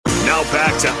Now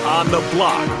back to On the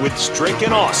Block with Strick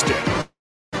and Austin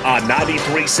on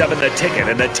 93.7 The Ticket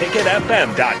and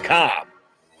theticketfm.com.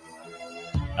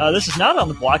 This is not On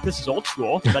the Block. This is old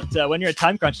school. But when you're at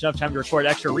time crunch enough time to record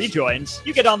extra rejoins,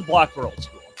 you get On the Block for old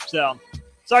school. So,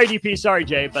 sorry, DP. Sorry,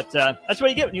 Jay. But that's what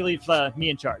you get when you leave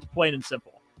me in charge. Plain and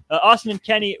simple. Austin and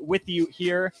Kenny with you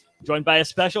here, joined by a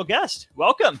special guest.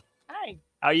 Welcome. Hi.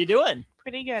 How you doing?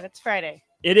 Pretty good. It's Friday.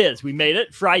 It is. We made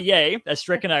it. Friday, as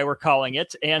Strick and I were calling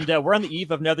it. And we're on the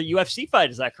eve of another UFC fight.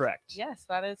 Is that correct? Yes,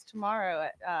 that is tomorrow.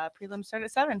 Prelims start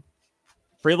at 7.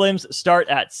 Prelims start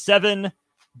at 7.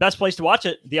 Best place to watch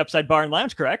it, the Upside Bar and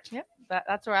Lounge, correct? Yep.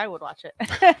 That's where I would watch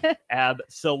it.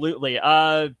 Absolutely.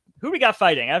 Who we got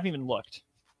fighting? I haven't even looked.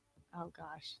 Oh,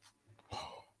 gosh.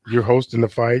 You're hosting the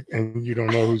fight and you don't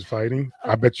know who's fighting?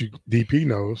 I bet you DP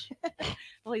knows.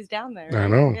 Well, he's down there. I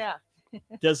know. Yeah.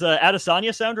 Does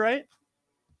Adesanya sound right?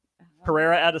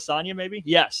 Pereira Adesanya, maybe?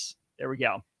 Yes. There we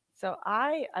go. So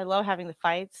I love having the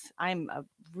fights. I'm a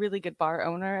really good bar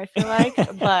owner, I feel like.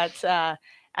 But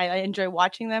I enjoy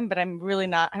watching them, but I'm really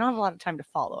not. I don't have a lot of time to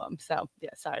follow them. So,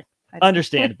 yeah, sorry.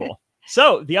 Understandable.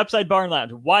 So, the Upside Bar and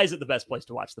Lounge, why is it the best place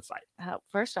to watch the fight?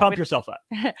 First off, pump yourself up.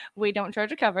 We don't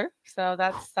charge a cover, so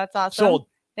that's awesome. Sold.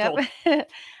 Yep.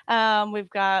 We've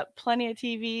got plenty of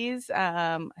TVs.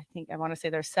 I want to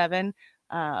say there's 7.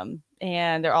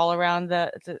 And they're all around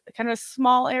it's a kind of a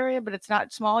small area, but it's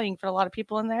not small. You can fit a lot of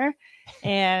people in there.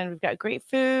 And we've got great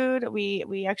food.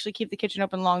 We actually keep the kitchen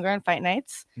open longer on fight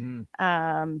nights. We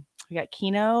got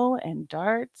Keno and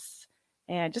darts.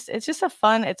 And it's just a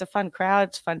fun crowd.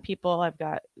 It's fun people. I've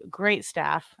got great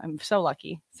staff. I'm so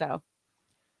lucky. So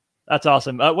that's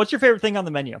awesome. What's your favorite thing on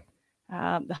the menu?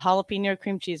 The jalapeno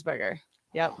cream cheeseburger.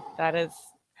 Yep, that is.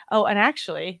 Oh, and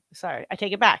actually, sorry, I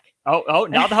take it back. Oh,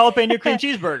 now the jalapeno cream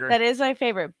cheeseburger. That is my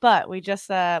favorite. But we just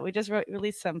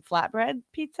released some flatbread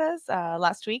pizzas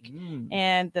last week,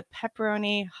 and the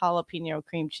pepperoni jalapeno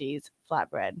cream cheese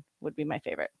flatbread would be my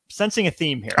favorite. Sensing a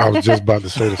theme here. I was just about to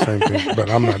say the same thing, but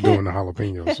I'm not doing the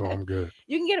jalapeno, so I'm good.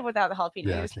 You can get it without the jalapeno.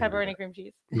 Yeah, Just pepperoni cream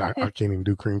cheese. No, I can't even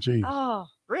do cream cheese. Oh,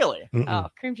 really? Oh,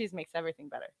 cream cheese makes everything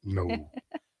better. No.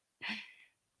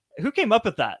 Who came up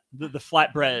with that? The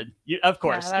flatbread. Of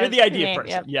course, yeah, you're the idea name.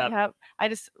 person. Yep.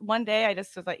 One day I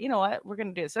just was like, you know what, we're going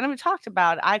to do this. And I talked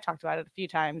about it a few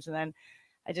times. And then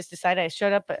I just decided I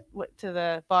showed up to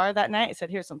the bar that night. I said,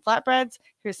 here's some flatbreads.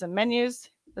 Here's some menus.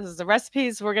 This is the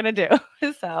recipes we're going to do.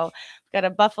 So we've got a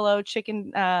buffalo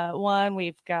chicken one.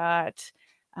 We've got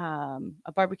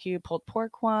a barbecue pulled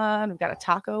pork one. We've got a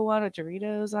taco one with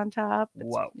Doritos on top.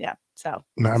 Whoa. Yeah. So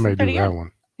no, I may do that good.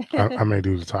 one. I may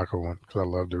do the taco one because I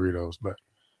love Doritos, but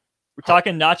we're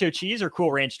talking nacho cheese or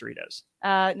Cool Ranch Doritos?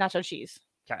 Nacho cheese.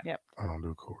 Okay. Yep. I don't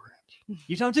do Cool Ranch.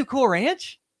 You don't do Cool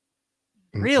Ranch?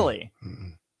 Really?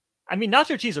 I mean,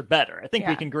 nacho cheese are better. I think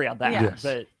we can agree on that. Yes.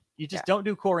 But you just don't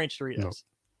do Cool Ranch Doritos.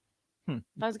 No.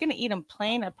 If I was going to eat them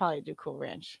plain, I'd probably do Cool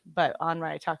Ranch. But on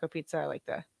my taco pizza, I like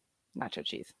the nacho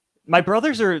cheese. My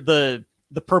brothers are the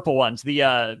purple ones,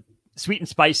 the sweet and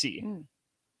spicy.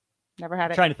 Never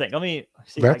had it. I'm trying to think. Let me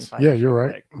see. If I can find yeah, you're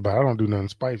right. But I don't do nothing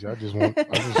spicy. I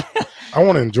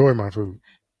want to enjoy my food.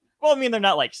 Well, I mean, they're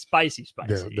not like spicy.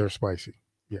 They're spicy.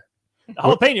 Yeah. The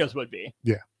jalapenos would be.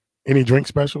 Yeah. Any drink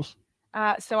specials?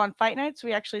 So on fight nights,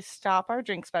 we actually stop our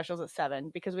drink specials at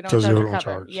 7 because we don't charge a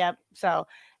cover. Yep. So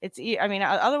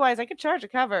otherwise I could charge a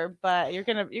cover, but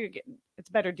it's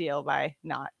a better deal by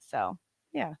not. So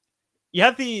yeah. You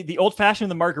have the old fashioned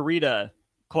and the margarita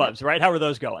clubs, right? How are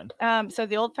those going? So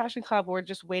the old fashioned club, we're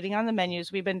just waiting on the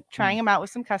menus. We've been trying them out with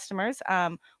some customers.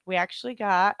 We actually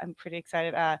I'm pretty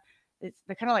excited. They're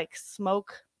kind of like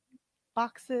smoke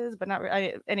boxes, but not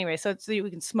really. Anyway, so we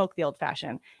can smoke the old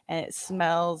fashioned and it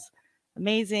smells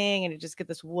amazing. And you just get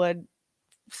this wood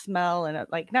smell and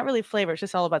not really flavor. It's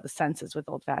just all about the senses with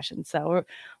old fashioned. So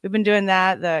we've been doing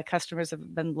that. The customers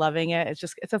have been loving it.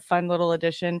 It's a fun little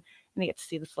addition. And you get to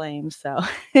see the flames, so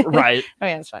right. Oh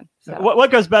yeah, it's fun. So. What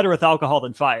goes better with alcohol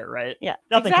than fire, right? Yeah,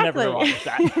 nothing exactly. can ever go wrong with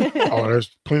that. Oh,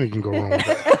 there's plenty can go wrong with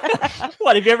that.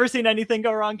 What, have you ever seen anything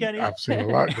go wrong, Kenny? I've seen a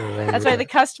lot go wrong. That's why the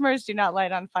customers do not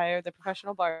light on fire. The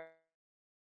professional bar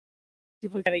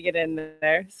people got to get in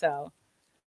there. So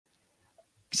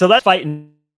that's fight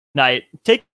night.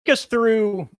 Take us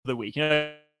through the week.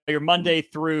 Your Monday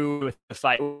through the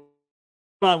fight.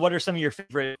 What are some of your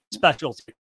favorite specials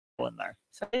in there?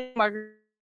 So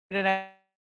margarita,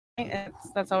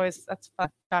 that's fun.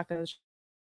 Tacos,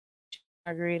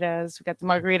 margaritas. We got the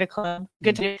margarita club.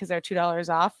 Good to do because they're $2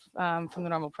 off from the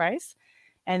normal price.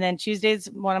 And then Tuesday's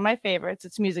one of my favorites.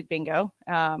 It's music bingo.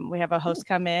 We have a host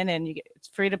come in and it's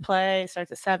free to play. It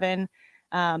starts at 7.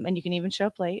 And you can even show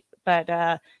up late.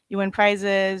 but you win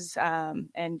prizes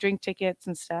and drink tickets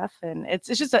and stuff, and it's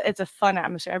just it's a fun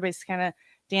atmosphere. Everybody's kind of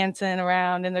dancing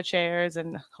around in their chairs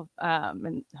and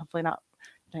hopefully not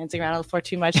dancing around on the floor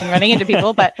too much and running into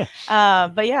people, but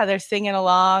yeah, they're singing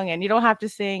along, and you don't have to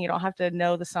sing, you don't have to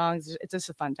know the songs. It's just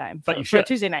a fun time. But you should. For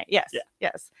Tuesday night,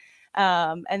 yes.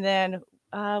 And then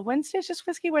Wednesday is just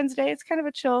Whiskey Wednesday. It's kind of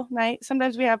a chill night.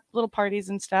 Sometimes we have little parties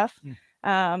and stuff.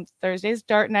 Thursday's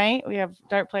dart night. We have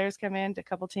dart players come in to a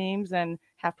couple teams and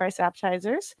half price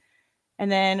appetizers. And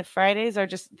then Fridays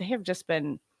they have just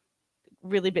been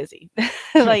really busy.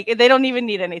 Like they don't even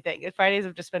need anything. Fridays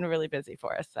have just been really busy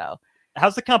for us. So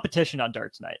how's the competition on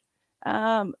darts night?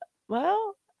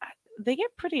 Well, they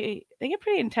get pretty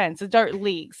intense. The dart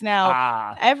leagues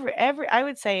now. Every I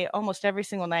would say almost every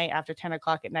single night after 10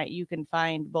 o'clock at night, you can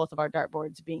find both of our dart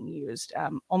boards being used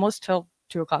almost till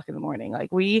 2 o'clock in the morning. Like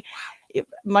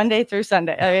Monday through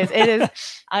Sunday. It is.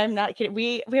 I'm not kidding.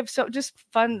 We have so just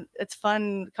fun. It's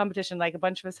fun competition. Like a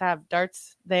bunch of us have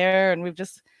darts there, and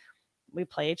we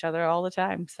play each other all the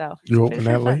time. So you open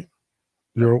that late?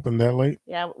 You're open that late?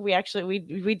 Yeah,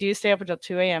 we do stay up until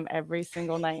 2 a.m. every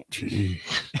single night. Gee.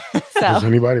 So, does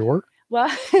anybody work? Well,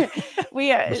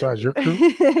 we besides your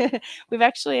crew, we've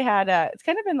actually had it's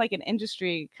kind of been like an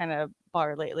industry kind of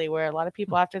bar lately, where a lot of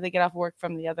people after they get off work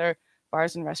from the other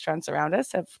bars and restaurants around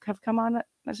us have come on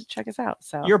to check us out.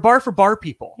 So you're a bar for bar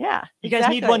people. Yeah, you guys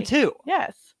need one too.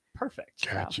 Yes, perfect.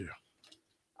 Gotcha.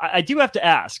 I do have to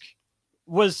ask.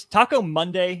 Was Taco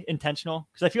Monday intentional?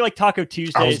 Because I feel like Taco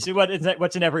Tuesdays,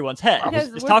 what's in everyone's head?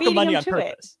 Is Taco Monday on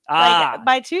purpose? Like,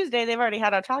 by Tuesday, they've already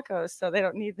had our tacos, so they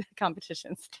don't need the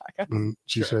competition's taco.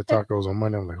 She said tacos on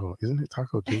Monday. I'm like, oh, isn't it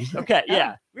Taco Tuesday? Okay,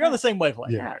 yeah. We're on the same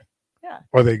wavelength. Yeah.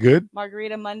 Are they good?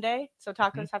 Margarita Monday, so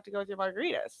tacos have to go with your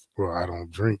margaritas. Well, I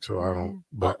don't drink, so I don't.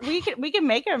 But we can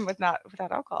make them without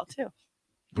alcohol too.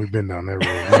 We've been down that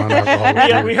road.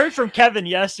 Yeah, we heard from Kevin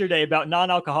yesterday about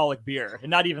non-alcoholic beer, and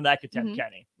not even that could tempt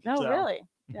Kenny. No, really.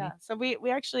 Yeah. So we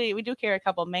do carry a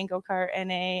couple Mango Cart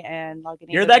NA and Lagunitas.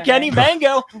 Hear that, Kenny?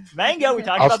 Mango. We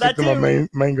talked about that too. I'll stick to my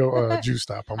mango juice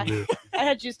stop. I'm good. I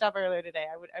had juice stop earlier today.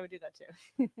 I would do that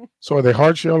too. So are they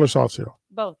hard shell or soft shell?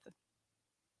 Both.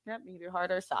 Yep, either hard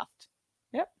or soft.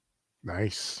 Yep.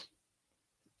 Nice.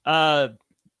 10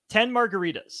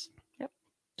 margaritas. Yep.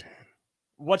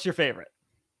 What's your favorite?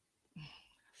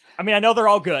 I mean, I know they're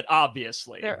all good,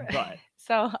 obviously, but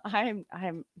so I'm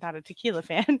not a tequila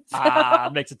fan. So,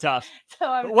 makes it tough.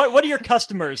 So what are your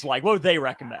customers like? What would they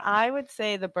recommend? I would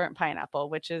say the burnt pineapple,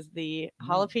 which is the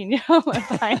jalapeno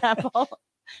and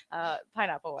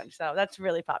pineapple one. So that's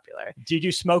really popular. Did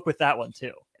you smoke with that one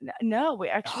too? No, we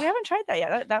haven't tried that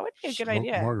yet. That would be a good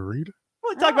idea. Margarita.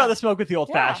 Well, talk about the smoke with the old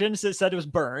fashions. It said it was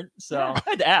burnt, so I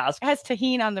had to ask. It has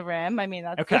tahini on the rim. I mean,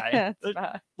 that's okay.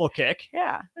 Little kick.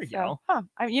 Yeah. There you go.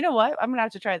 You know what? I'm gonna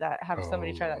have to try that. Have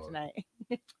somebody try that tonight.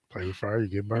 Play with fire, you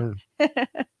get burned.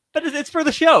 But it's for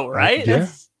the show, right? Yeah.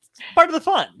 It's part of the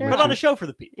fun. Yeah. Put on a show for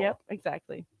the people. Yep,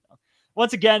 exactly.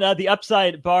 Once again, the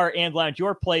Upside Bar and Lounge,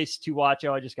 your place to watch.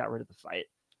 Oh, I just got rid of the fight.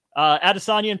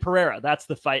 Adesanya and Pereira. That's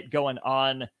the fight going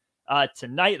on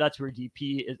tonight. That's where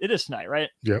DP is. It is tonight, right?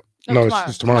 Yep. No,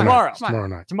 it's tomorrow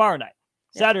night. Tomorrow night.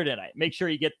 Yep. Saturday night. Make sure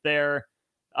you get there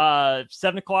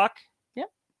 7 o'clock. Yep.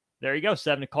 There you go.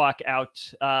 7 o'clock out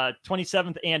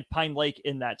 27th and Pine Lake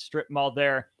in that strip mall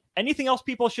there. Anything else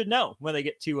people should know when they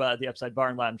get to the Upside Bar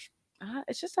and Lounge?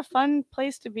 It's just a fun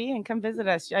place to be, and come visit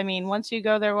us. I mean, once you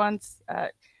go there once,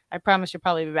 I promise you'll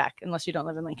probably be back, unless you don't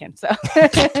live in Lincoln. So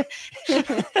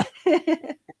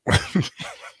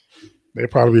they'd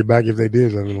probably be back if they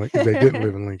did live in Lincoln. If they didn't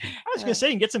live in Lincoln. I was gonna say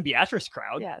you can get some Beatrice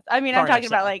crowd. Yeah, I mean, I'm talking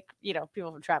about like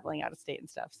people from traveling out of state and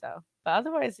stuff. So, but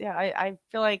otherwise, yeah, I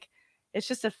feel like it's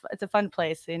just it's a fun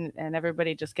place, and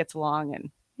everybody just gets along,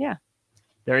 and yeah.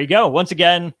 There you go. Once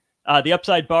again, the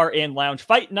Upside Bar and Lounge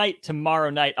fight night tomorrow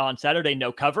night on Saturday.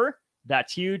 No cover.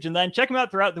 That's huge. And then check them out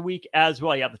throughout the week as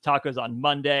well. You have the tacos on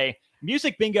Monday.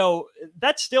 Music bingo.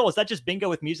 Is that just bingo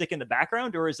with music in the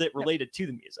background, or is it related to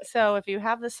the music? So if you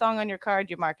have the song on your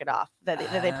card, you mark it off that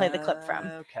they play the clip from.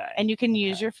 Okay. And you can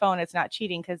use your phone. It's not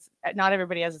cheating because not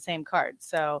everybody has the same card.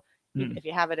 So if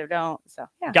you have it or don't. So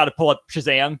yeah. Got to pull up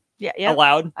Shazam. Yeah.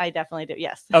 Allowed. I definitely do.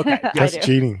 Yes. Okay. That's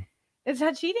cheating. It's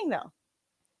not cheating though.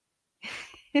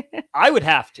 I would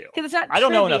have to. Because it's not. I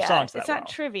don't know enough songs. It's not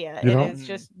trivia. It is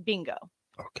just bingo.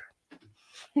 Okay.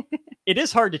 It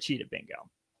is hard to cheat at bingo.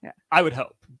 Yeah. I would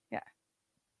hope. Yeah.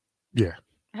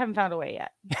 I haven't found a way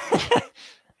yet.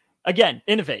 Again,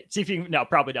 innovate. See if you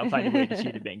probably don't find a way to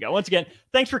cheat at bingo. Once again,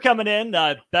 thanks for coming in.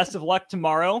 Best of luck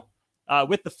tomorrow.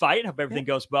 with the fight. Hope everything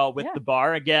goes well with the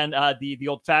bar. Again, the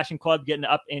Old Fashioned Club getting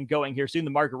up and going here soon.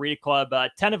 The Margarita Club,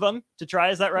 10 of them to try.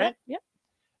 Is that right? Yep.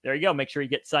 There you go. Make sure you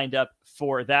get signed up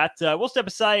for that. We'll step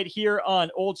aside here on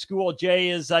Old School. Jay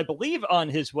is, I believe, on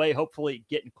his way, hopefully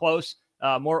getting close.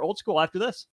 More Old School after this.